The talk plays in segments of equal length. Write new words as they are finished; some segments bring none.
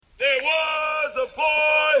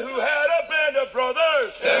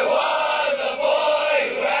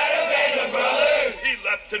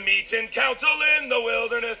meeting council in the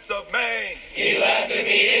wilderness of Maine. He left a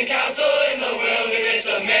meeting council in the wilderness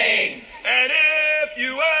of Maine. And if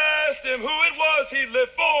you asked him who it was he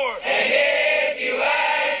lived for, And if you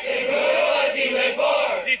asked him who it was he lived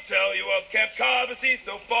for, he'd tell you of Camp Cobbossee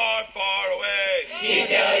so far, far away. he'd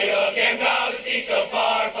tell you of Camp Cobbossee so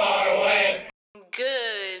far, far away.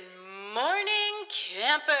 Good morning,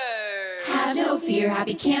 campers! Have no fear,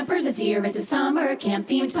 Happy Campers is here. It's a summer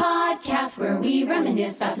camp-themed podcast where we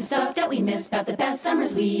reminisce about the stuff that we missed, about the best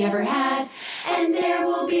summers we ever had. And there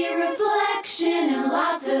will be reflection and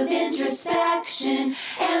lots of introspection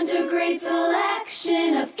and a great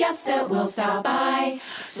selection of guests that will stop by.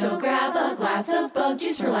 So grab a glass of bug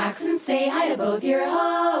juice, relax, and say hi to both your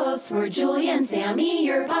hosts. We're Julia and Sammy,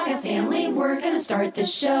 your podcast family. We're gonna start the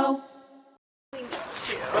show.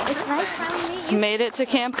 It's nice to meet you. Made it to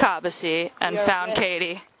Camp Cobbossee and found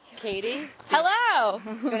Katie. Katie? Hello!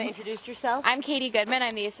 You want to introduce yourself? I'm Katie Goodman.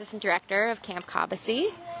 I'm the assistant director of Camp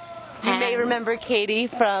Cobbossee. You may remember Katie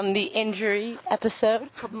from the injury episode a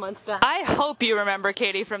couple months back. I hope you remember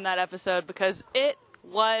Katie from that episode because it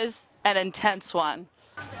was an intense one.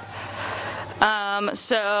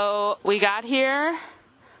 So we got here,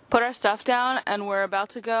 put our stuff down, and we're about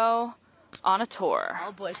to go on a tour.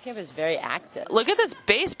 Oh, boys camp is very active. Look at this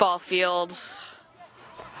baseball field.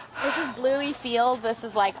 This is Bluey Field. This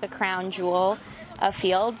is like the crown jewel of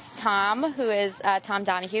fields. Tom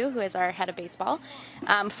Donahue, who is our head of baseball,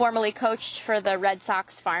 formerly coached for the Red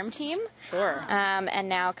Sox farm team. Sure. And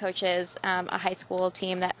now coaches a high school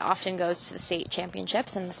team that often goes to the state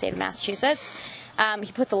championships in the state of Massachusetts.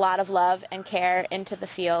 He puts a lot of love and care into the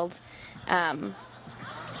field, and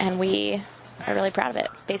we are really proud of it.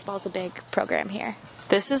 Baseball is a big program here.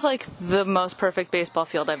 This is like the most perfect baseball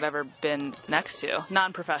field I've ever been next to.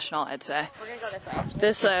 Non-professional, I'd say. We're going to go this way.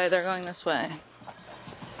 This way, they're going this way.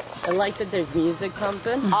 I like that there's music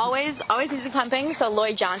pumping. Always music pumping. So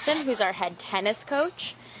Lloyd Johnson, who's our head tennis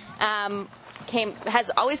coach,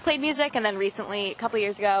 has always played music, and then recently, a couple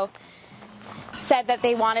years ago, said that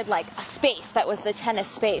they wanted like a space that was the tennis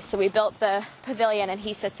space. So we built the pavilion, and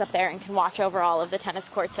he sits up there and can watch over all of the tennis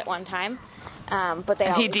courts at one time. He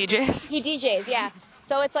DJs? He DJs, yeah.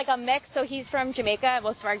 So it's like a mix. So he's from Jamaica.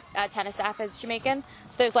 Most of our tennis staff is Jamaican.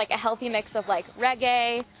 So there's like a healthy mix of like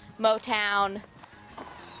reggae, Motown,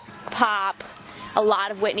 pop, a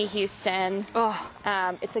lot of Whitney Houston.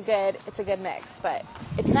 It's a good mix, but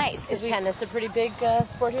it's nice. Is tennis a pretty big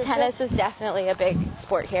sport here? Tennis is definitely a big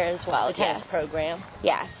sport here as well. The tennis program.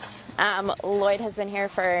 Yes. Lloyd has been here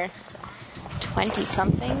for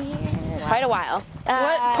 20-something years. Quite a while.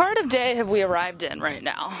 What part of day have we arrived in right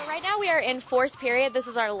now? So right now we are in fourth period. This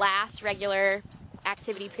is our last regular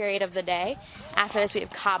activity period of the day. After this we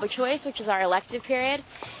have Cobbo Choice, which is our elective period.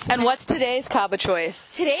 And what's today's Cobbo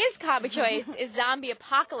Choice? Today's Cobbo Choice is zombie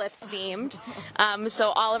apocalypse themed. So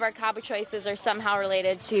all of our Cobbo Choices are somehow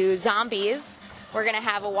related to zombies. We're going to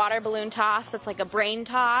have a water balloon toss that's like a brain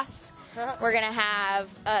toss. We're going to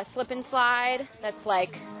have a slip and slide that's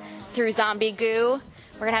like through zombie goo.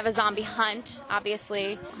 We're going to have a zombie hunt,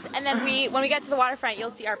 obviously. And then when we get to the waterfront,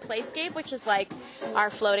 you'll see our playscape, which is like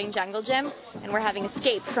our floating jungle gym. And we're having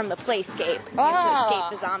escape from the playscape. We have to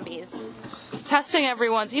escape the zombies. It's testing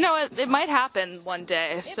everyone's. You know, it might happen one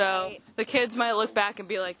day. So the kids might look back and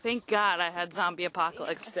be like, thank God I had zombie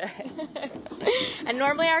apocalypse day. And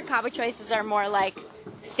normally our Cobbo Choices are more like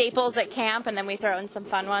staples at camp, and then we throw in some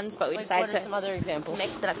fun ones, but we decided to some other examples?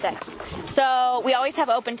 Mix it up today. So we always have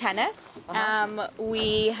open tennis.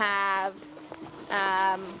 We have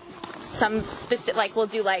some specific, like we'll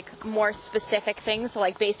do like more specific things. So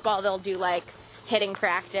like baseball, they'll do like hitting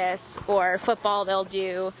practice, or football, they'll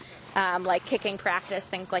do like kicking practice,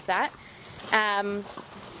 things like that. And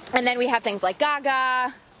then we have things like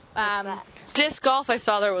Gaga. Disc golf, I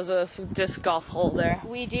saw there was a disc golf hole there.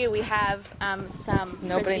 We do. We have some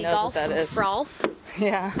Nobody frisbee knows golf, what that is. frolf,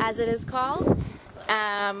 Yeah. as it is called.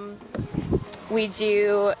 We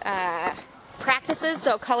do practices,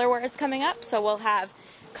 so Color War is coming up, so we'll have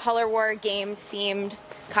Color War game-themed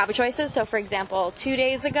Cobbo Choices. So, for example, 2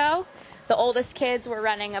 days ago, the oldest kids were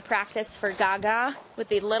running a practice for Gaga with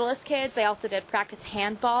the littlest kids. They also did practice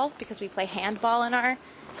handball, because we play handball in our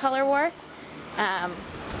Color War.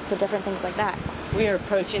 So different things like that. We are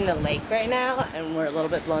approaching the lake right now, and we're a little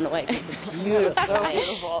bit blown away. It's a beautiful lake.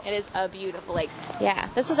 Beautiful. It is a beautiful lake. Yeah,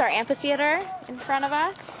 this is our amphitheater in front of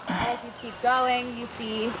us. As you keep going, you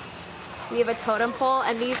see we have a totem pole,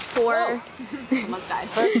 and these four almost died.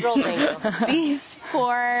 First roll jingle. These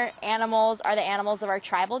four animals are the animals of our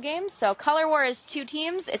tribal games. So Color War is 2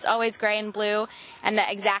 teams. It's always gray and blue, and the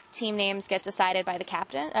exact team names get decided by the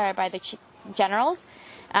captain or by the generals.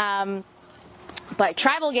 But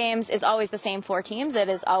tribal games is always the same 4 teams. It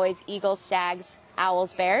is always eagles, stags,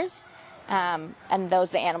 owls, bears, and those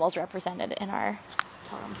are the animals represented in our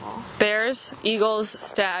totem pole. Bears, eagles,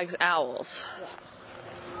 stags, owls.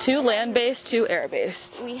 2 land-based, 2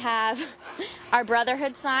 air-based. We have our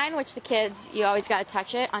brotherhood sign, which the kids, you always got to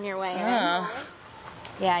touch it on your way in.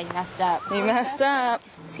 Yeah, you messed up. You messed up.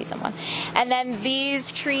 See someone. And then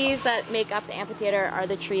these trees that make up the amphitheater are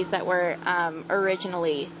the trees that were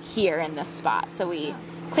originally here in this spot. So we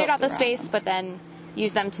cleared out the space, but then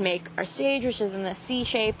used them to make our stage, which is in the C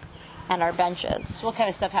shape, and our benches. So what kind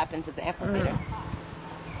of stuff happens at the amphitheater?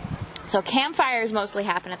 So campfires mostly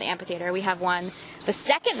happen at the amphitheater. We have one the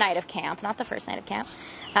second night of camp, not the first night of camp.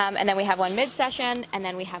 And then we have one mid-session, and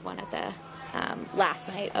then we have one at the last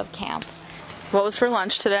night of camp. What was for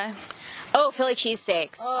lunch today? Oh, Philly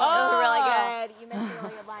cheesesteaks. Oh, really good. You missed a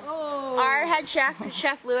really good lunch. Our head chef,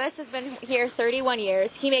 Chef Lewis, has been here 31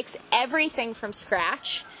 years. He makes everything from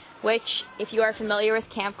scratch, which, if you are familiar with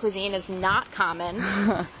camp cuisine, is not common.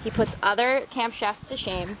 He puts other camp chefs to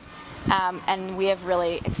shame, and we have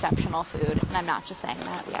really exceptional food. And I'm not just saying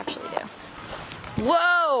that, we actually do.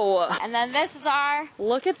 Whoa! And then this is our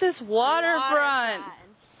Look at this waterfront.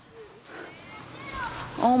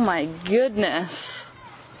 Oh my goodness.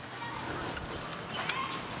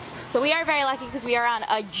 So we are very lucky because we are on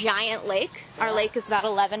a giant lake. Our lake is about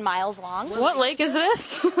 11 miles long. What lake is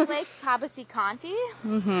this? Lake Cobbossee County.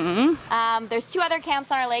 There's 2 other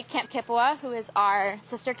camps on our lake, Camp Kippewa, who is our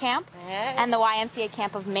sister camp, and the YMCA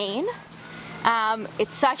Camp of Maine.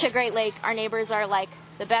 It's such a great lake. Our neighbors are like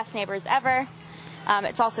the best neighbors ever.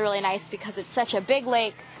 It's also really nice because it's such a big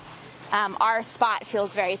lake. Our spot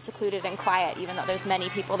feels very secluded and quiet, even though there's many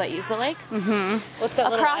people that use the lake. What's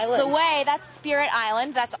that Across little the island? way, that's Spirit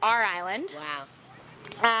Island. That's our island.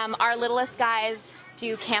 Wow. Our littlest guys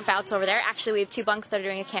do campouts over there. Actually, we have 2 bunks that are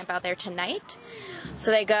doing a camp out there tonight.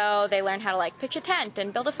 So they go, they learn how to like pitch a tent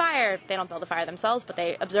and build a fire. They don't build a fire themselves, but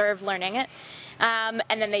they observe learning it. And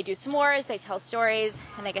then they do s'mores, they tell stories,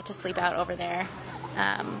 and they get to sleep out over there.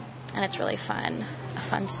 And it's really fun, a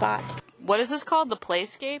fun spot. What is this called? The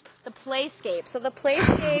Playscape? The Playscape. So the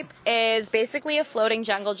Playscape is basically a floating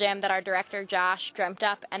jungle gym that our director Josh dreamt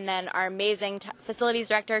up, and then our amazing facilities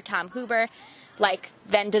director Tom Huber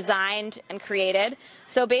then designed and created.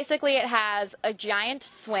 So basically it has a giant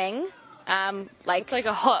swing. It's like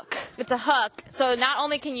a hook. It's a hook. So not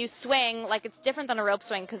only can you swing, it's different than a rope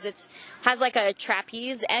swing because it has like a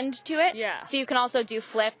trapeze end to it. Yeah. So you can also do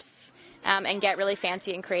flips and get really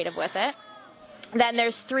fancy and creative with it. Then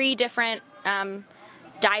there's 3 different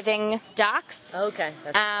diving docks. Okay.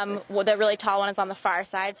 The really tall one is on the far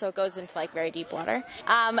side, so it goes into very deep water.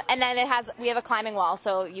 And then we have a climbing wall,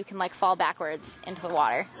 so you can fall backwards into the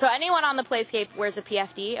water. So anyone on the Playscape wears a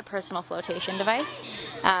PFD, a personal flotation device,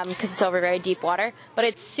 because it's over very deep water. But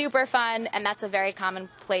it's super fun, and that's a very common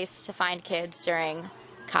place to find kids during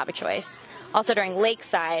Cobba Choice. Also during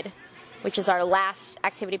Lakeside, which is our last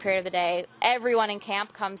activity period of the day. Everyone in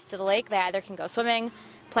camp comes to the lake. They either can go swimming,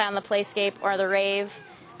 play on the Playscape or the rave,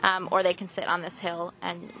 or they can sit on this hill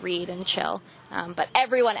and read and chill. But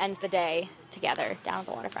everyone ends the day together down at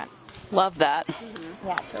the waterfront. Love that.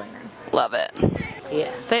 Yeah, it's really nice. Love it.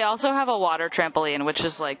 Yeah. They also have a water trampoline, which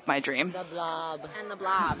is my dream. The blob. And the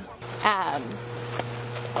blob. And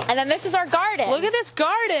then this is our garden. Look at this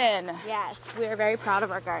garden. Yes, we are very proud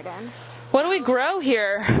of our garden. What do we grow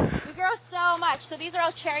here? We grow so much. So these are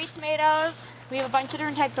all cherry tomatoes. We have a bunch of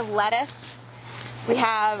different types of lettuce. We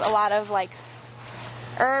have a lot of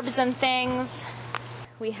herbs and things.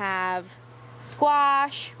 We have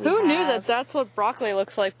squash. Who knew that that's what broccoli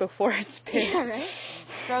looks like before it's picked? Yeah, right?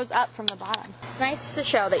 Grows up from the bottom. It's nice to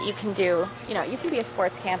show that you can do, you can be a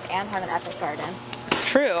sports camp and have an epic garden.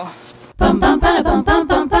 True. All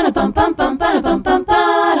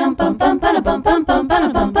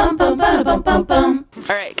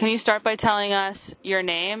right, can you start by telling us your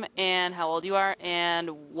name and how old you are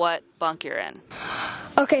and what bunk you're in?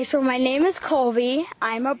 Okay, so my name is Colby.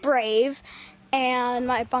 I'm a Brave, and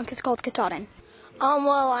my bunk is called Katahdin.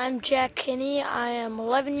 Well, I'm Jack Kinney. I am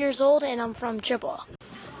 11 years old, and I'm from Chippewa.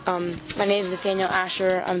 My name is Nathaniel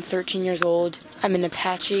Asher. I'm 13 years old. I'm an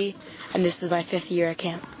Apache, and this is my 5th year at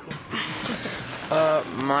camp.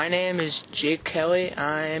 My name is Jake Kelly.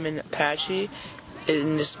 I am an Apache,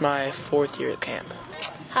 and this is my 4th year at camp.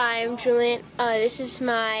 Hi, I'm Julian. This is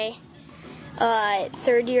my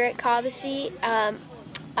 3rd year at Cobbossee.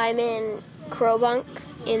 I'm in Crow Bunk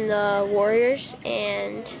in the Warriors,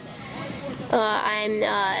 and I'm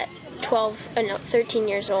 13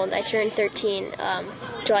 years old. I turned 13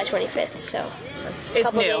 July 25th, so a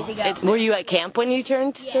couple days ago. Were you at camp when you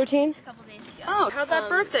turned 13? A couple days ago. Oh, how'd that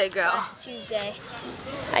birthday go? Last Tuesday.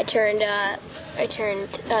 I turned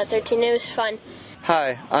 13. It was fun.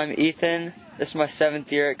 Hi, I'm Ethan. This is my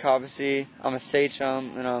 7th year at Cobbossee. I'm a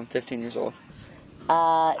sachem and I'm 15 years old.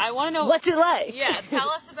 I want to know what's it like? Yeah, tell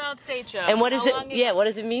us about sachem. And what does what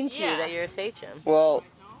does it mean to you that you're a sachem? Well,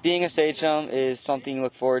 being a sachem is something you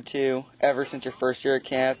look forward to ever since your first year at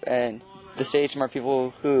camp, and the sachem are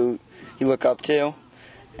people who you look up to,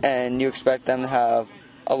 and you expect them to have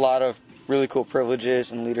a lot of really cool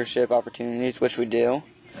privileges and leadership opportunities, which we do.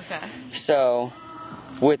 Okay. So,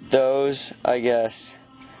 with those, I guess,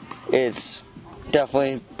 it's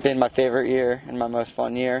definitely been my favorite year and my most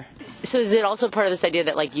fun year. So is it also part of this idea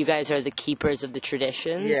that like you guys are the keepers of the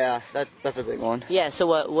traditions? Yeah, that's a big one. Yeah,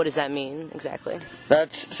 so what does that mean exactly?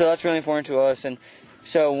 That's really important to us, and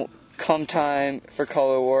so come time for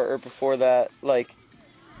color war or before that, like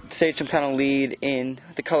sachem kind of lead in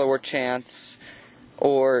the color war chants,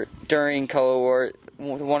 or during color war,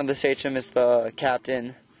 one of the sachem is the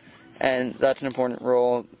captain, and that's an important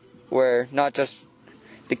role where not just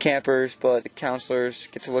the campers but the counselors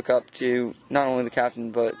get to look up to not only the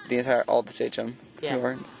captain but all the sachem who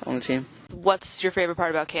are on the team. What's your favorite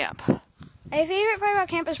part about camp? My favorite part about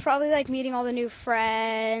camp is probably like meeting all the new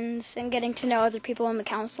friends and getting to know other people and the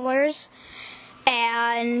counselors.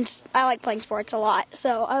 And I like playing sports a lot,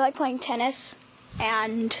 so I like playing tennis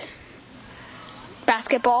and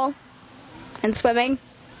basketball and swimming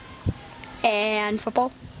and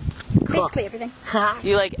football. Cool. Basically everything.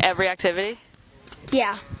 You like every activity?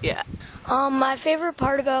 Yeah. Yeah. My favorite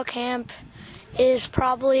part about camp is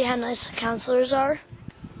probably how nice the counselors are.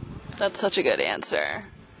 That's such a good answer.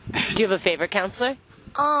 Do you have a favorite counselor?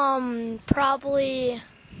 Probably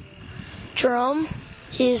Jerome.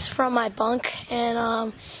 He's from my bunk,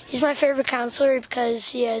 and he's my favorite counselor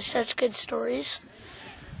because he has such good stories.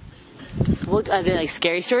 What, are they like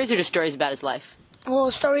scary stories or just stories about his life?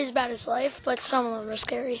 Well, stories about his life, but some of them are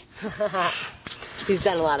scary. He's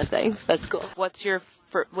done a lot of things. That's cool. What's your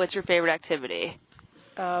favorite activity?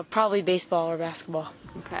 Probably baseball or basketball.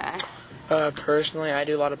 Okay. Personally, I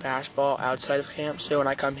do a lot of basketball outside of camp, so when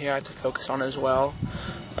I come here, I have to focus on it as well.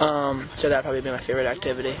 So that'd probably be my favorite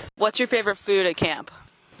activity. What's your favorite food at camp?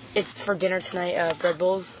 It's for dinner tonight, bread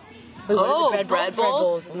bowls. Wait, what are the bread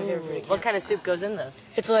bowls? It's my favorite food at camp. What kind of soup goes in those?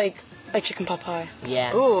 It's like chicken pot pie.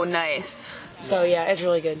 Yeah. Ooh, nice. So yeah, it's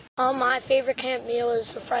really good. My favorite camp meal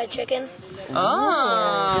is the fried chicken.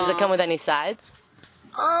 Oh. Does it come with any sides?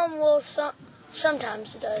 Well,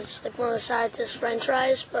 sometimes it does. Like one of the sides is French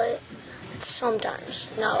fries, but sometimes,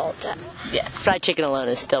 not all the time. Yeah. Fried chicken alone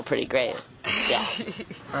is still pretty great. Yeah.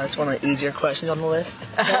 That's one of the easier questions on the list.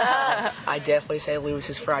 I definitely say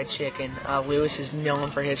Lewis's fried chicken. Lewis is known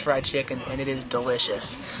for his fried chicken, and it is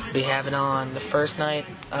delicious. We have it on the first night,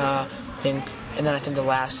 and then I think the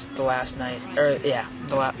last night,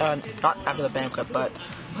 not after the banquet, but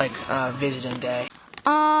like visiting day.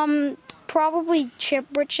 Probably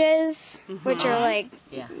chipwiches, which are like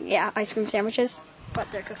ice cream sandwiches,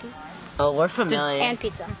 but they're cookies. Oh, we're familiar. And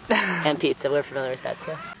pizza. And pizza. We're familiar with that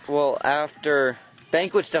too. Well, after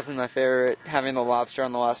banquet's definitely my favorite. Having the lobster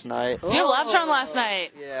on the last night. You had lobster on last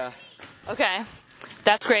night. Yeah. Okay.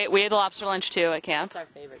 That's great. We had lobster lunch too at camp. That's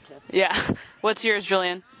our favorite too. Yeah. What's yours,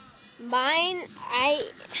 Julian? Mine's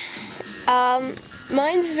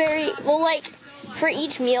very, well, like, for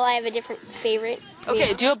each meal I have a different favorite. Okay,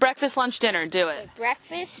 meal. do a breakfast, lunch, dinner. Do it.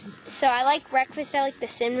 Breakfast, so I like breakfast. I like the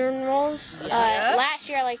cinnamon rolls. Last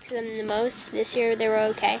year I liked them the most. This year they were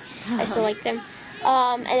okay. I still like them.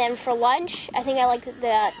 And then for lunch, I think I like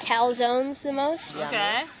the calzones the most.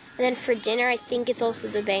 Okay. And then for dinner, I think it's also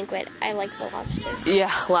the banquet. I like the lobster.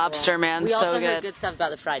 Yeah, lobster, man, We so also good. heard good stuff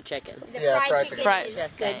about the fried chicken. The fried fried chicken. chicken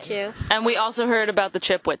is good too. And we also heard about the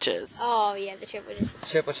chipwiches. Oh yeah, the chipwiches.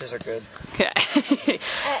 Chipwiches are good. Okay.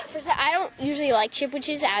 I don't usually like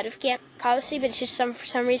chipwiches out of Camp Cobbossee, but it's just for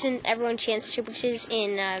some reason everyone chants chipwiches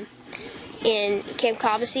in Camp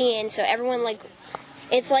Cobbossee, and so everyone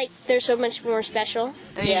it's like they're so much more special.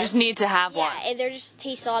 And you just need to have one. Yeah, and they just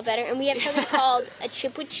taste a lot better. And we have something called a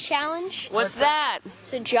chipwich challenge. What's that?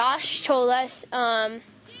 So Josh told us, Pretty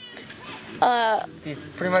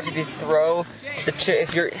much, if you throw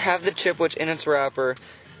if you have the chipwich in its wrapper,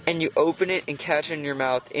 and you open it and catch it in your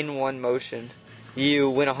mouth in one motion, you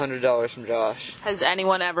win $100 from Josh. Has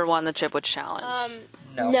anyone ever won the chipwich challenge?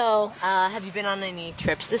 no. Have you been on any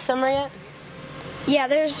trips this summer yet? Yeah,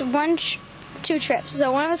 there's two trips.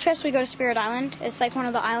 So one of the trips we go to Spirit Island. It's like one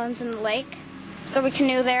of the islands in the lake. So we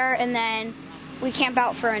canoe there, and then we camp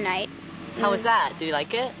out for a night. How was that? Did you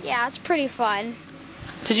like it? Yeah, it's pretty fun.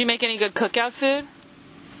 Did you make any good cookout food?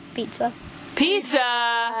 Pizza. Pizza!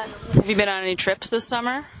 Have you been on any trips this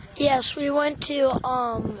summer? Yes, we went to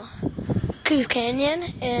Coos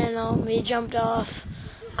Canyon, and we jumped off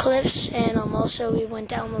cliffs, and also we went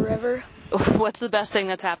down the river. What's the best thing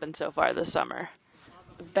that's happened so far this summer?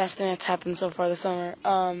 The best thing that's happened so far this summer,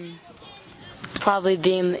 probably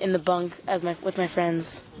being in the bunk with my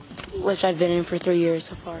friends, which I've been in for 3 years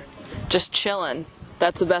so far. Just chilling.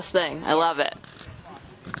 That's the best thing. I love it.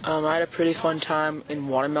 I had a pretty fun time in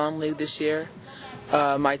Watermelon League this year.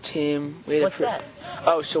 My team, we had What's that?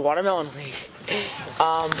 Oh, so Watermelon League.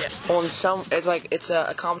 It's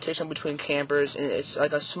a competition between campers, and it's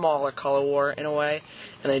like a smaller color war in a way,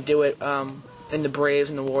 and they do it in the Braves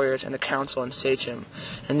and the Warriors and the Council in Sachem.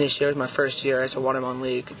 And this year was my first year as a Watermelon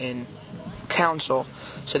League in Council.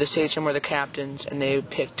 So the Sachem were the captains, and they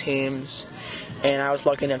picked teams, and I was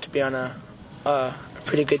lucky enough to be on a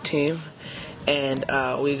pretty good team. And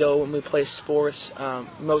we go and we play sports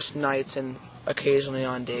most nights and occasionally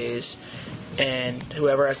on days. And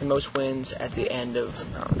whoever has the most wins at the end of,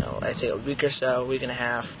 I don't know, I'd say a week or so, week and a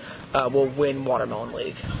half, will win Watermelon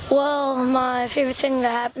League. Well, my favorite thing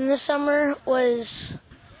that happened this summer was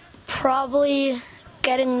probably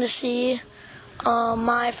getting to see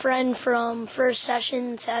my friend from first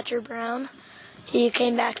session, Thatcher Brown. He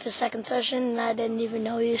came back to second session, and I didn't even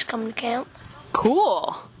know he was coming to camp.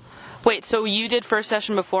 Cool. Wait, so you did first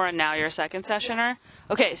session before, and now you're a second sessioner?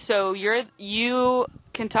 Okay, so you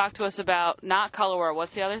can talk to us about not color war.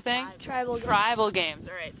 What's the other thing? Tribal games.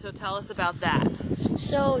 All right, so tell us about that.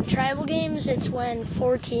 So tribal games, it's when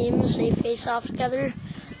 4 teams, they face off together.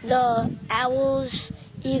 The Owls,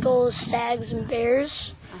 Eagles, Stags, and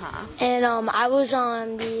Bears. Uh-huh. And I was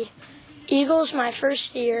on the Eagles my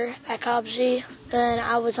first year at Cobbossee. Then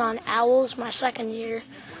I was on Owls my second year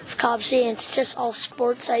of Cobbossee. And it's just all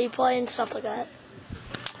sports that you play and stuff like that.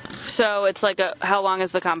 So it's like how long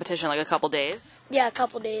is the competition? Like a couple days? Yeah, a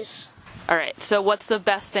couple days. All right. So what's the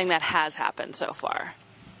best thing that has happened so far?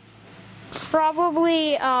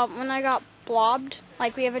 Probably when I got blobbed.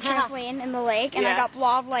 Like we have a trampoline in the lake, and I got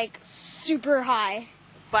blobbed like super high.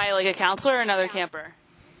 By like a counselor or another camper?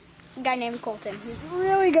 A guy named Colton. He's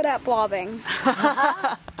really good at blobbing.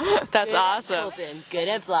 That's awesome. Colton, good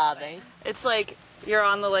at blobbing. It's like you're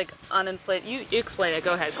on the uninflated. You explain it.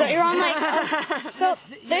 Go ahead. So you're on so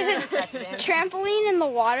there's a trampoline in the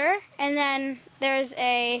water, and then there's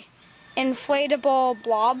a inflatable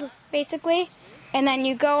blob basically, and then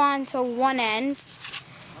you go on to one end,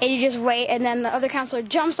 and you just wait, and then the other counselor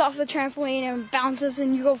jumps off the trampoline and bounces,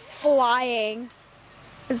 and you go flying.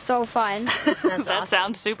 It's so fun. That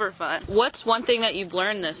sounds super fun. What's one thing that you've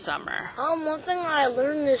learned this summer? One thing I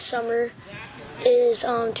learned this summer is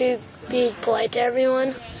to be polite to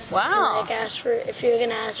everyone. Wow. Like if you're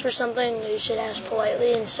gonna ask for something, you should ask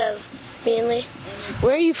politely instead of meanly.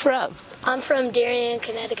 Where are you from? I'm from Darien,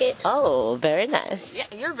 Connecticut. Oh, very nice. Yeah,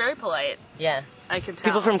 you're very polite. Yeah. I can tell.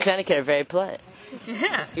 People from Connecticut are very polite.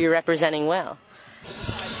 Yeah. You're representing well.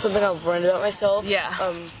 Something I've learned about myself. Yeah.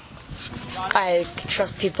 I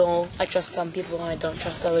trust people. I trust some people, and I don't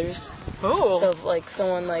trust others. Ooh. So if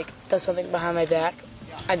someone does something behind my back,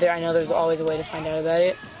 I know there's always a way to find out about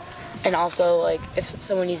it. And also, if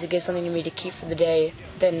someone needs to give something to me to keep for the day,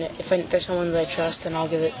 then if there's someone that I trust, then I'll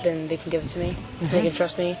give it. Then they can give it to me. Mm-hmm. They can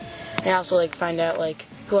trust me. And I also find out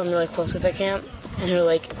who I'm really close with at camp, and who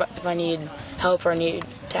if I need help or I need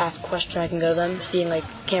to ask a question, I can go to them. Being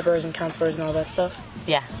campers and counselors and all that stuff.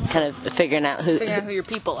 Yeah, kind of figuring out who your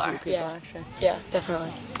people are. Yeah, yeah,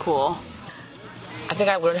 definitely. Cool. I think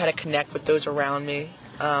I learned how to connect with those around me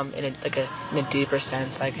in a deeper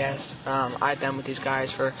sense, I guess. I've been with these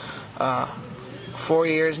guys for 4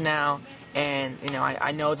 years now, and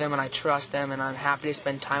I know them and I trust them, and I'm happy to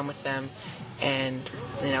spend time with them, and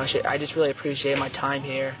I just really appreciate my time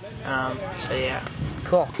here. So yeah.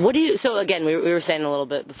 Cool. So again, we were saying a little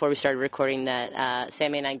bit before we started recording that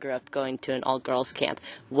Sammy and I grew up going to an all-girls camp.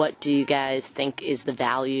 What do you guys think is the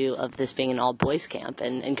value of this being an all-boys camp?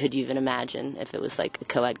 And could you even imagine if it was a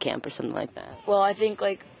co-ed camp or something like that? Well, I think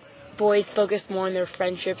boys focus more on their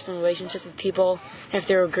friendships and relationships with people. And if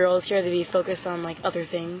there were girls here, they'd be focused on other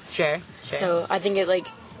things. Sure. So I think it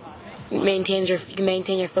you can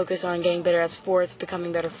maintain your focus on getting better at sports,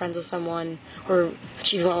 becoming better friends with someone, or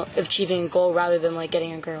achieving a goal rather than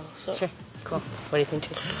getting a girl. So. Sure. Cool. What do you think,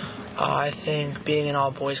 Tristan? I think being an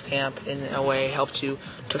all-boys camp in a way helps you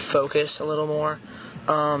to focus a little more.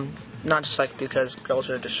 Not just because girls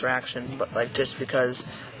are a distraction, but just because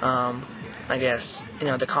I guess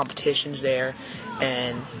the competition's there,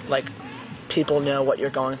 and people know what you're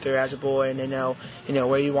going through as a boy, and they know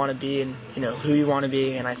where you want to be and who you want to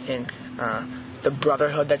be. And I think the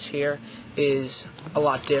brotherhood that's here is a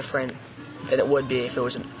lot different than it would be if it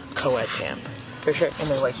was a co-ed camp. For sure. in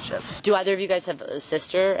their relationships. Do either of you guys have a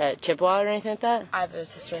sister at Chippewa or anything like that? I have a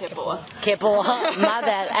sister at Chippewa. Chippewa. My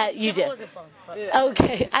bad. You do.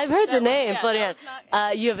 Okay. I've heard the name floating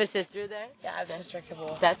around. You have a sister there? Yeah, I have a sister at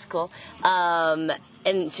Chippewa. That's cool.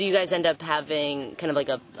 And so you guys end up having kind of like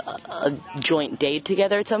a joint date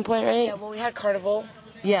together at some point, right? Yeah, well, we had carnival.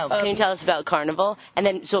 Yeah, can you tell us about Carnival? And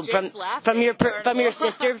then, so from your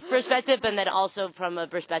sister perspective, and then also from a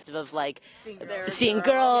perspective of like seeing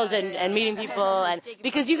girls and meeting people, and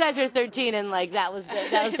because you guys are 13, and like that was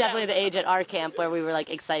definitely the age at our camp where we were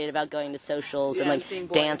like excited about going to socials and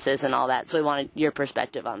like dances and all that. So we wanted your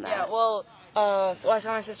perspective on that. Yeah, well, so I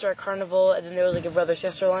saw my sister at Carnival, and then there was like a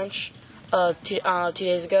brother-sister lunch 2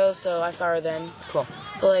 days ago. So I saw her then. Cool.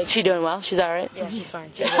 But, like, she doing well? She's all right? Yeah, she's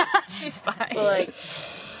fine. She's fine. But, like,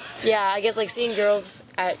 yeah, I guess, like, seeing girls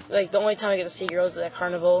at, like, the only time I get to see girls is at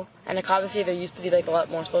Carnival. And at Cobbossee, there used to be, like, a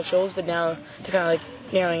lot more socials, but now they're kind of, like,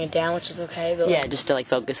 narrowing it down, which is okay. But, yeah, just to, like,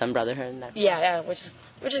 focus on brotherhood and that. Yeah, which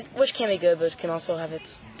can be good, but can also have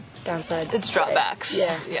its downside. It's drawbacks.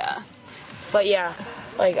 Yeah. But, yeah,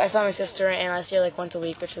 like, I saw my sister, and I see her, like, once a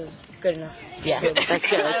week, which is good enough. Yeah, that's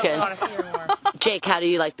good. That's good. I want to see her more. Jake, how do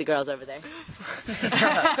you like the girls over there?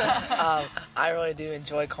 I really do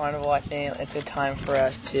enjoy Carnival. I think it's a time for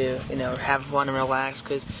us to, have fun and relax.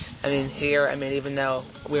 Because, even though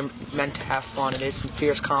we're meant to have fun, it is some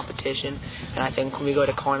fierce competition. And I think when we go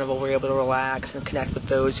to Carnival, we're able to relax and connect with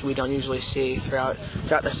those who we don't usually see throughout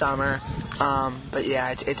the summer. But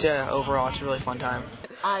yeah, overall, it's a really fun time.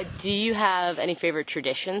 Do you have any favorite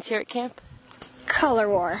traditions here at camp? Color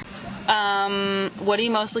War. What are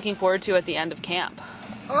you most looking forward to at the end of camp?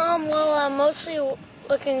 Well, I'm mostly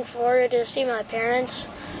looking forward to see my parents,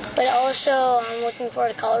 but also I'm looking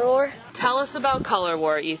forward to Color War. Tell us about Color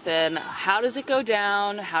War, Ethan. How does it go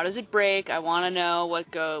down? How does it break? I want to know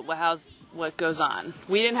what goes on.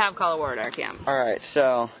 We didn't have Color War at our camp. All right,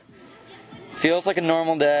 so feels like a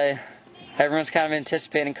normal day. Everyone's kind of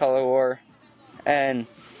anticipating Color War, and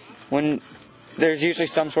when there's usually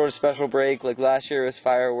some sort of special break, like last year it was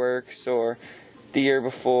fireworks, or the year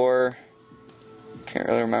before, can't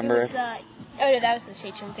really remember. That was the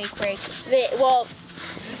Sachem fake break. There was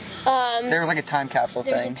like a time capsule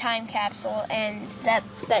thing. There was a time capsule, and that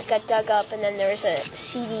got dug up, and then there was a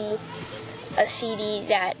CD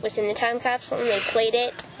that was in the time capsule, and they played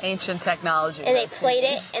it. Ancient technology. And they played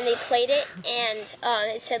it, and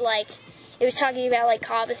it said, like, it was talking about, like,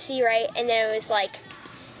 Cobbossee, right? And then it was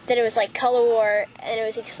like Color War, and it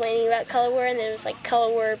was explaining about Color War, and then it was like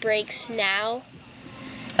Color War breaks now.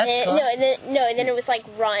 That's cool. And then it was like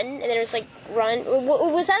run, and then it was like run.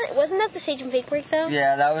 Wasn't that the Sachem fake break though?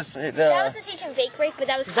 Yeah, that was the Sachem fake break, but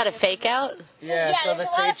that was. Is that a fake out? Yeah, so the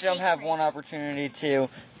Sachem have one opportunity to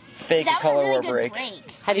fake a Color War break.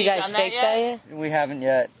 Have you guys faked that yet? We haven't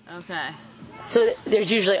yet. Okay. So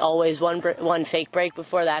there's usually always one fake break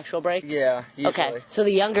before the actual break? Yeah, usually. Okay, so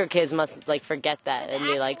the younger kids must like forget that and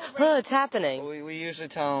be like, oh, it's happening. We usually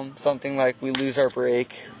tell them something like we lose our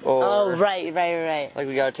break, or... Oh, right. Like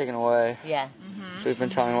we got it taken away. Yeah. So we've been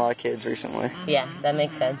telling a lot of kids recently. Yeah, that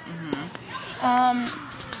makes sense.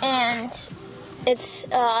 And it's,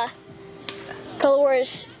 Color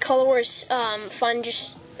War's fun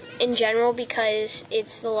just in general because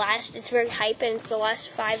it's very hype, and it's the last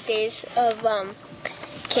 5 days of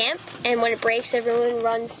camp, and when it breaks, everyone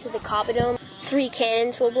runs to the Cobbadome. 3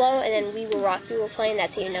 cannons will blow, and then We Will Rock You will play, and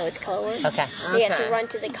that's how you know it's Color War. Okay. You have to run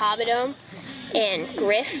to the Cobbadome, and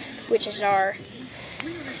Griff, which is our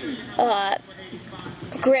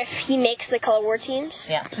Griff, he makes the Color War teams.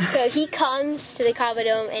 Yeah. So he comes to the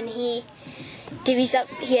Cobbadome, and he divvies up.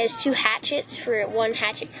 He has 2 hatchets, 1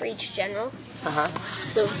 hatchet for each general.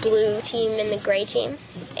 The blue team and the gray team,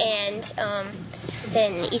 and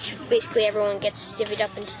then basically everyone gets divvied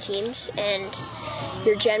up into teams, and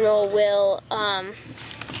your general will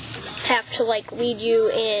have to like lead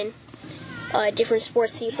you in different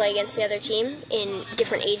sports that you play against the other team in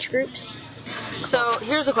different age groups. So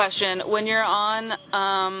here's a question: when you're on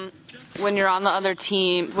the other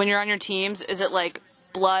team, when you're on your teams, is it like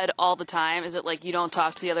blood all the time? Is it like you don't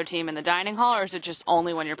talk to the other team in the dining hall, or is it just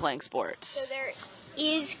only when you're playing sports? So there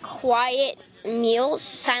is quiet meals,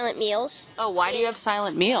 silent meals. Oh, why do you have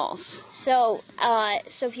silent meals? So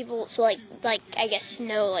people, like I guess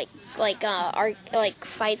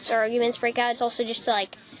fights or arguments break out. It's also just to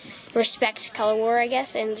like respect Color War, I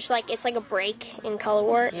guess, and just like it's like a break in Color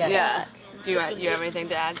War. Yeah. Do you have anything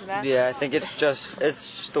to add to that? Yeah, I think it's just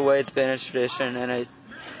the way it's been a tradition, and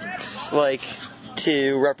it's like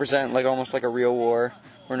to represent like almost like a real war.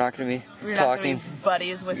 We're not going to be talking. Not gonna be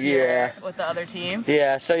buddies with the other team.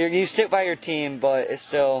 Yeah, so you sit by your team, but it's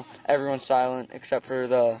still everyone's silent except for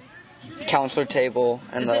the counselor table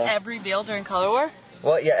and Is it every meal during Color War?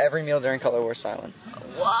 Well, yeah, every meal during Color War is silent.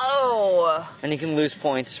 Whoa! And you can lose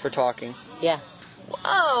points for talking. Yeah.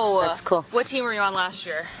 Whoa! That's cool. What team were you on last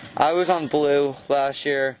year? I was on blue last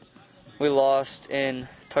year. We lost in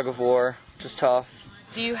tug of war, which is tough.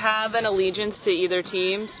 Do you have an allegiance to either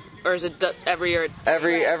teams, or is it every year?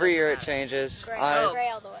 Every year it changes. Gray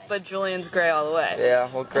all the way. But Julian's gray all the way. Yeah,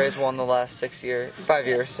 well, Gray's won the last 5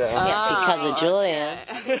 years, so. Yeah, because of Julian.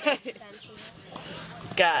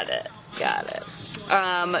 Got it.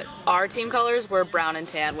 Our team colors were brown and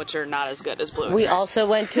tan, which are not as good as blue and We gray. also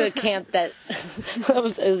went to a camp that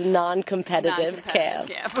was a non-competitive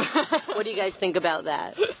camp. What do you guys think about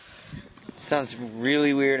that? Sounds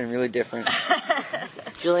really weird and really different.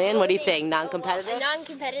 Julian, what do you think? Non-competitive?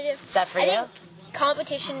 Non-competitive. Is that for I you? think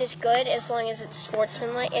competition is good as long as it's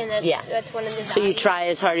sportsmanlike, and that's one of the So you values. try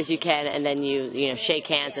as hard as you can, and then you shake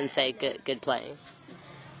hands and say good playing.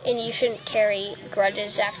 And you shouldn't carry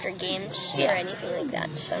grudges after games or Yeah. anything like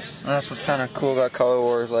that. So That's what's kind of cool about Color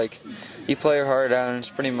War. Like, you play your heart out, and it's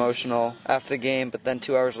pretty emotional after the game. But then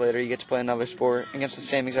 2 hours later, you get to play another sport against the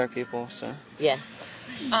same exact people. So. Yeah.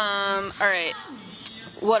 All right.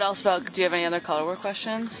 What else about? Do you have any other Color War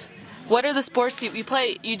questions? What are the sports you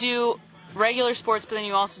play? You do regular sports, but then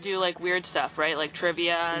you also do like weird stuff, right? Like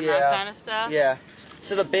trivia and that kind of stuff. Yeah.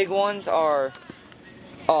 So the big ones are,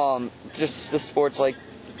 just the sports like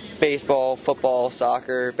baseball, football,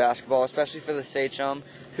 soccer, basketball, especially for the Sachem,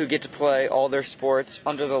 who get to play all their sports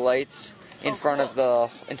under the lights in front of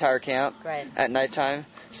the entire camp at nighttime.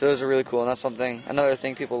 So those are really cool, and that's another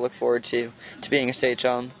thing people look forward to being a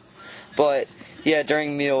Sachem. But yeah,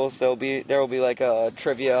 during meals there will be like a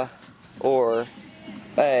trivia or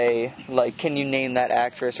a like can you name that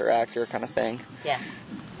actress or actor kind of thing. Yeah.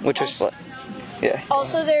 Which is like yeah.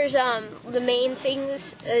 also there's the main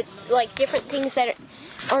things like different things that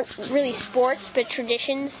aren't really sports but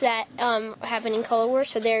traditions that happen in Color War.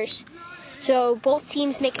 So both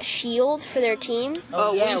teams make a shield for their team.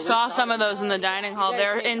 Oh, we saw some of those in the dining hall.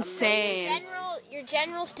 They're insane. Your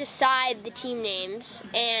generals decide the team names,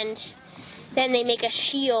 and then they make a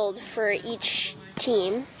shield for each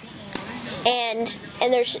team. And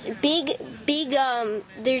there's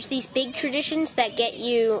there's these big traditions that get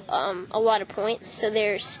you a lot of points. So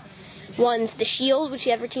there's the shield,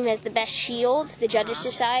 whichever team has the best shield, the judges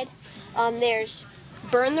decide. There's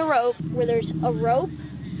burn the rope, where there's a rope,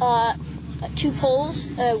 2 poles,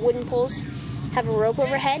 wooden poles, have a rope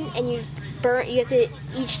overhead, and you burn.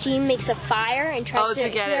 Each team makes a fire and tries to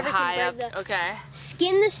get it high up. Okay.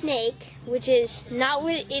 Skin the snake, which is not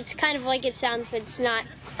what it's kind of like it sounds, but it's not.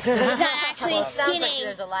 It's not actually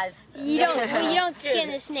skinning. You don't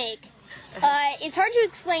skin the snake. It's hard to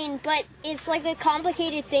explain, but it's like a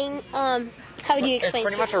complicated thing. How would you explain?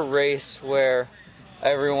 It's pretty much a race where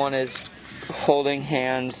everyone is holding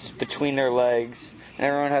hands between their legs, and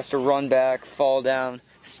everyone has to run back, fall down,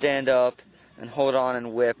 stand up, and hold on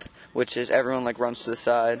and whip, which is everyone like runs to the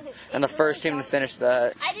side, and the first team to finish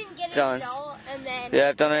that done. Yeah,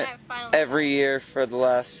 I've done it every year for the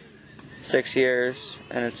last 6 years,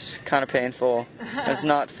 and it's kind of painful. It's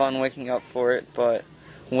not fun waking up for it, but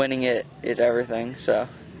winning it is everything. So.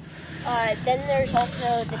 Then there's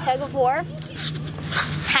also the tug of war,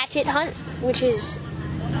 hatchet hunt, which is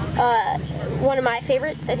one of my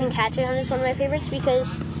favorites. I think hatchet hunt is one of my favorites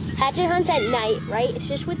because hatchet hunt's at night, right? It's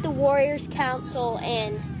just with the Warriors Council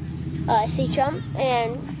and Sachem,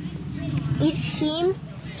 and each team.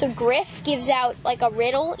 So Griff gives out like a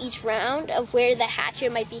riddle each round of where the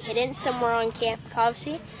hatchet might be hidden somewhere on Camp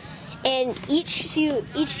Cobbossee, and each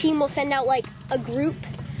team will send out like a group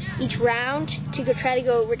each round to try to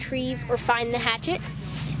go retrieve or find the hatchet.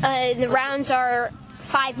 The rounds are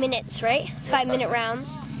 5 minutes, right? 5-minute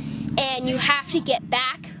rounds, and you have to get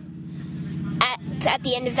back at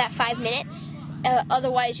the end of that 5 minutes.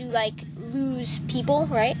 Otherwise, you like lose people,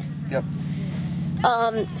 right? Yep.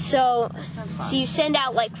 So you send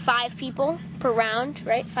out like 5 people per round,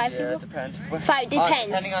 right? 5 people? Yeah, it depends. 5 depends.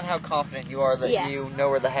 Depending on how confident you are that you know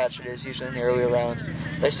where the hatchet is, usually in the earlier rounds,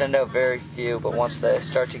 they send out very few, but once they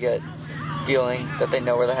start to get feeling that they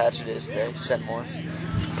know where the hatchet is, they send more.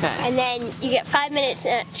 Okay. And then you get 5 minutes,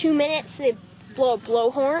 and at 2 minutes they blow a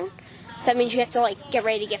blowhorn. So that means you have to like get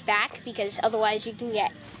ready to get back, because otherwise you can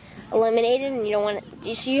get eliminated, and you don't want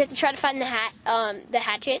to. So you have to try to find the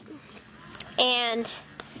hatchet. And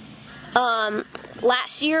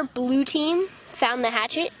last year, blue team found the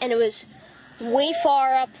hatchet, and it was way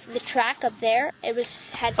far up the track up there. It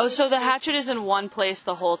was so the hatchet is in one place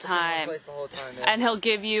the whole time. And he'll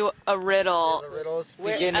give you a riddle. The riddles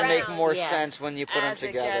begin to make more sense when you put them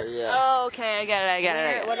together. Yeah. Oh, okay, I get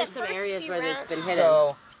it. What are some areas where it's been hidden?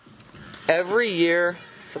 So, every year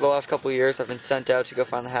for the last couple of years, I've been sent out to go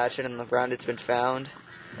find the hatchet, and the round it's been found.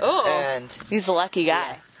 Oh, and he's a lucky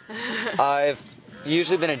guy. Yeah. I've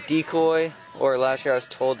usually been a decoy, or last year I was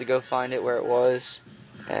told to go find it where it was,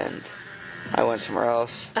 and I went somewhere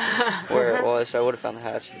else where it was, so I would have found the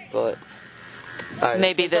hatchet, but...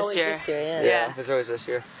 Maybe this year. Yeah, there's always this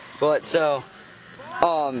year. But, so,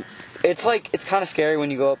 it's kind of scary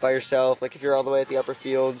when you go up by yourself, like if you're all the way at the upper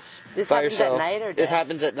fields by yourself. This happens at night or day? This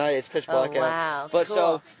happens at night, it's pitch black out. Wow, But cool.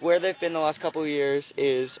 so, where they've been the last couple of years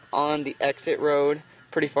is on the exit road,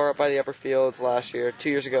 pretty far up by the upper fields last year. 2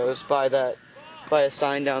 years ago, it was by a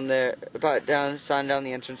sign down there, sign down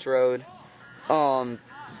the entrance road. 3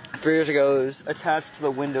 years ago, it was attached to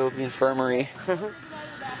the window of the infirmary.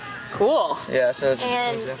 Cool. Yeah, so it's just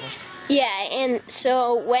an example. Yeah, and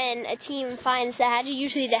so when a team finds the hatchet,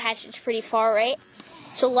 usually the hatchet's pretty far, right?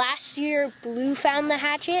 So last year, Blue found the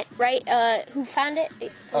hatchet, right? Who found it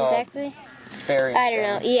exactly? Barry. I don't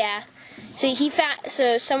know. Yeah.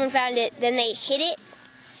 So someone found it. Then they hid it.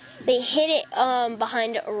 They hid it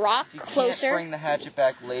behind a rock closer. You can't bring the hatchet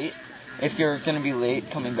back late if you're going to be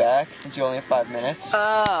late coming back, since you only have 5 minutes.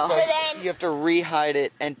 Oh. So then you have to re-hide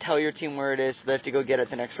it and tell your team where it is, so they have to go get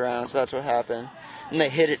it the next round. So that's what happened. And they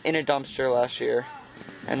hid it in a dumpster last year,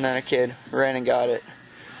 and then a kid ran and got it.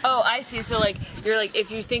 Oh, I see. So you're like,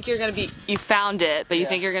 if you think you're gonna be, you found it, but you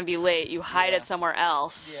think you're gonna be late, you hide it somewhere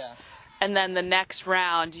else. Yeah. And then the next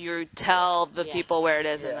round, you tell the people where it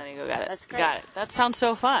is, and then you go get it. That's great. Got it. That sounds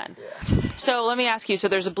so fun. Yeah. So let me ask you. So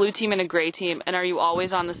there's a blue team and a gray team, and are you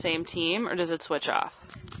always on the same team, or does it switch off?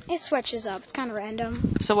 It switches up. It's kind of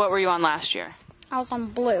random. So what were you on last year? I was on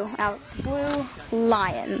blue. Blue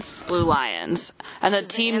Lions. Blue Lions, and the The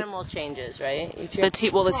team. animal changes, right? Each year?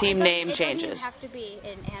 The team name It changes. doesn't have to be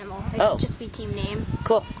an animal. It Oh. could just be team name.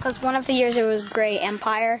 Cool. Because one of the years it was Gray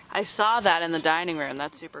Empire. I saw that in the dining room.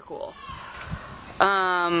 That's super cool.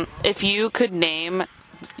 If you could name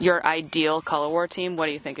your ideal color war team, what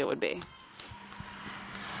do you think it would be?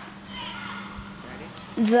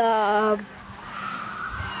 The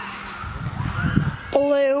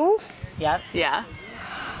blue. Yep. Yeah.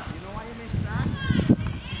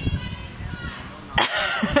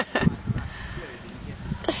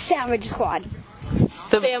 Savage Squad.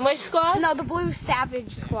 The Sandwich Squad? No, the blue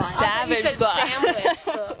Savage Squad. Savage Squad. Sandwich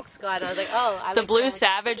Squad. I was like, oh. The Blue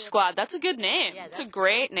Savage Squad. That's a good name. It's a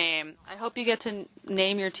great name. I hope you get to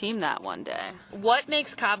name your team that one day. What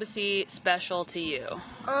makes Cobbossee special to you?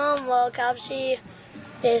 Well, Cobbossee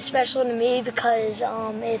is special to me because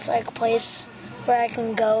it's like a place where I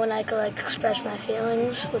can go and I can like express my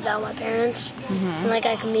feelings without my parents, and like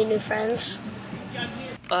I can meet new friends.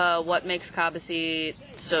 What makes Cobbossee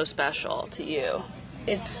so special to you?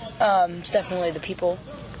 It's definitely the people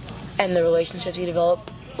and the relationships you develop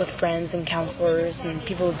with friends and counselors and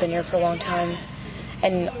people who've been here for a long time,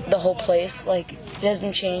 and the whole place. Like, it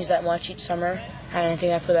doesn't change that much each summer, and I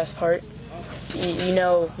think that's the best part. You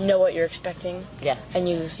know what you're expecting. Yeah. And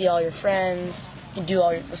you see all your friends. You do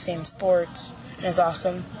all the same sports, and it's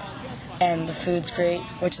awesome. And the food's great,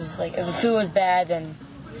 which is like, if the food was bad, then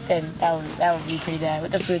that would be pretty bad.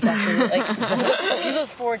 But the food's actually like, you look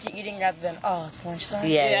forward to eating rather than, oh, it's lunchtime.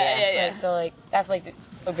 Yeah. Like, so like that's like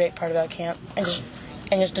a great part about camp, and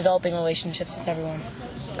just developing relationships with everyone.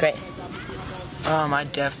 Great.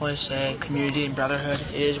 I'd definitely say community and brotherhood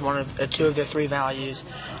is one of two of their three values,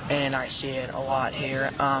 and I see it a lot here.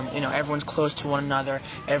 Everyone's close to one another,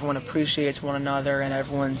 everyone appreciates one another, and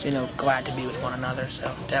everyone's glad to be with one another.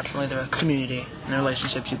 So definitely the community and the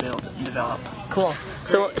relationships you build and develop. Cool.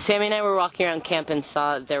 So Sammy and I were walking around camp and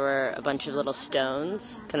saw there were a bunch of little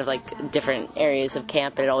stones, kind of like different areas of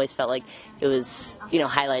camp, and it always felt like it was,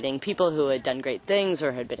 highlighting people who had done great things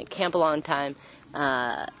or had been at camp a long time.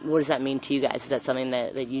 What does that mean to you guys? Is that something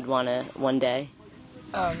that you'd want to one day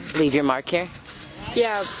leave your mark here?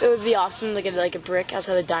 Yeah, it would be awesome to get like a brick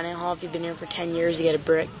outside the dining hall. If you've been here for 10 years, you get a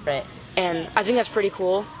brick. Right. And I think that's pretty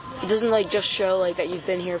cool. It doesn't like just show like that you've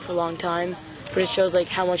been here for a long time, but it shows like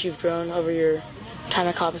how much you've grown over your time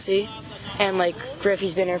at Cobbossee. And like Griff,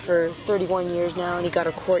 he's been here for 31 years now, and he got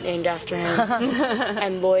a court named after him.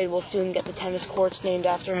 And Lloyd will soon get the tennis courts named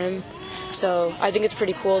after him. So I think it's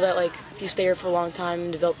pretty cool that like if you stay here for a long time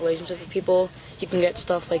and develop relationships with people, you can get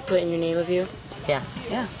stuff like put in your name of you. Yeah.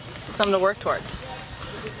 Something to work towards.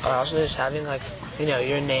 Also, just having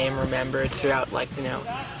your name remembered throughout the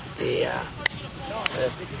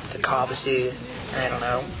Cobbossee. I don't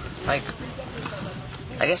know,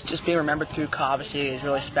 I guess just being remembered through Cobbossee is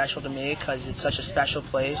really special to me because it's such a special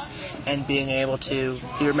place, and being able to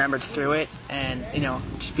be remembered through it, and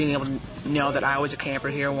just being able to know that I was a camper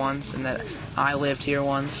here once and that I lived here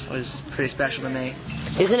once was pretty special to me.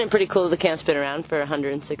 Isn't it pretty cool that the camp's been around for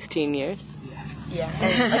 116 years? Yes. Yeah.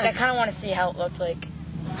 And, I kind of want to see how it looked like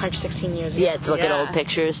 116 years ago. Yeah, to look at old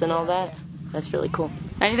pictures and all that. Yeah. That's really cool.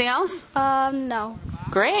 Anything else? No.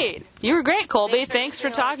 Great. You were great, Colby. Thanks for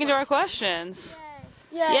talking to our questions.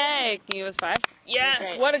 Yay. Yay. Can you give us 5?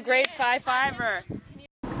 Yes. What a great 5-5er.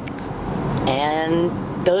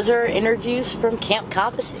 And those are interviews from Camp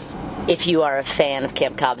Cobbossee. If you are a fan of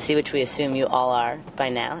Camp Cobbossee, which we assume you all are by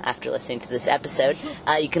now after listening to this episode,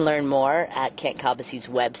 you can learn more at Camp Cobbossee's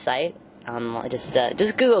website.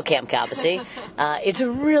 Just Google Camp Cobbossee. It's a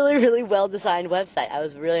really, really well-designed website. I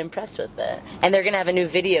was really impressed with it. And they're going to have a new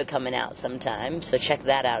video coming out sometime, so check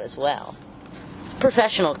that out as well. It's a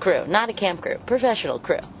professional crew, not a camp crew. Professional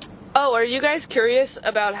crew. Oh, are you guys curious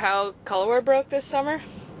about how Color War broke this summer?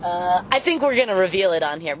 I think we're going to reveal it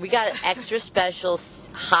on here. We got an extra special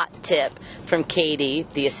hot tip from Katie,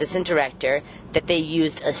 the assistant director, that they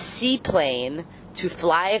used a seaplane to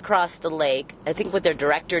fly across the lake, I think with their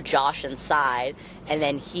director Josh inside, and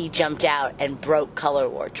then he jumped out and broke Color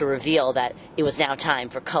War to reveal that it was now time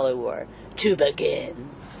for Color War to begin.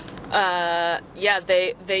 Yeah,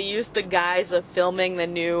 they used the guise of filming the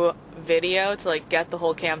new video to get the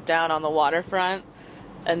whole camp down on the waterfront,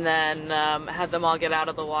 and then had them all get out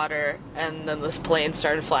of the water, and then this plane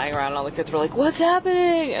started flying around and all the kids were like, "What's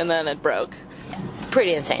happening?" And then it broke.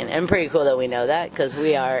 Pretty insane, and pretty cool that we know that, because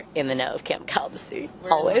we are in the know of Camp Cobbossee,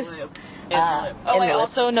 always. I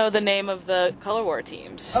also know the name of the Color War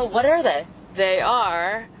teams. Oh, what are they? They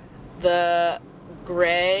are the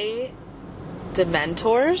Gray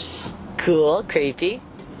Dementors. Cool, creepy.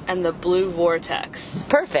 And the Blue Vortex.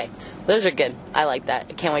 Perfect. Those are good. I like that.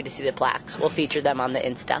 I can't wait to see the plaques. We'll feature them on the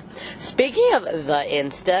Insta. Speaking of the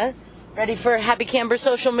Insta, ready for Happy Camper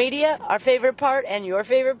social media? Our favorite part and your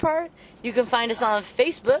favorite part? You can find us on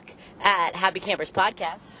Facebook at Happy Campers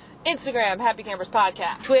Podcast. Instagram, Happy Campers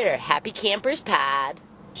Podcast. Twitter, Happy Campers Pod.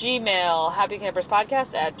 Gmail,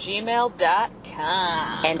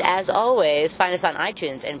 happycamperspodcast@gmail.com. And as always, find us on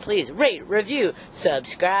iTunes and please rate, review,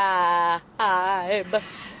 subscribe.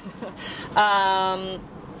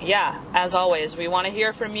 Yeah, as always, we want to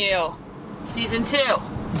hear from you. Season 2.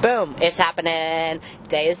 Boom, it's happening.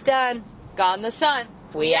 Day is done. Gone the sun.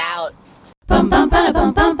 We out. Our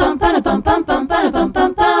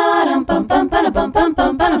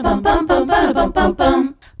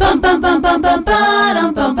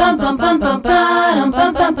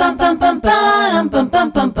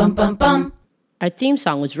theme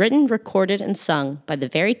song was written, recorded, and sung by the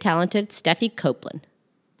very talented Steffi Copeland.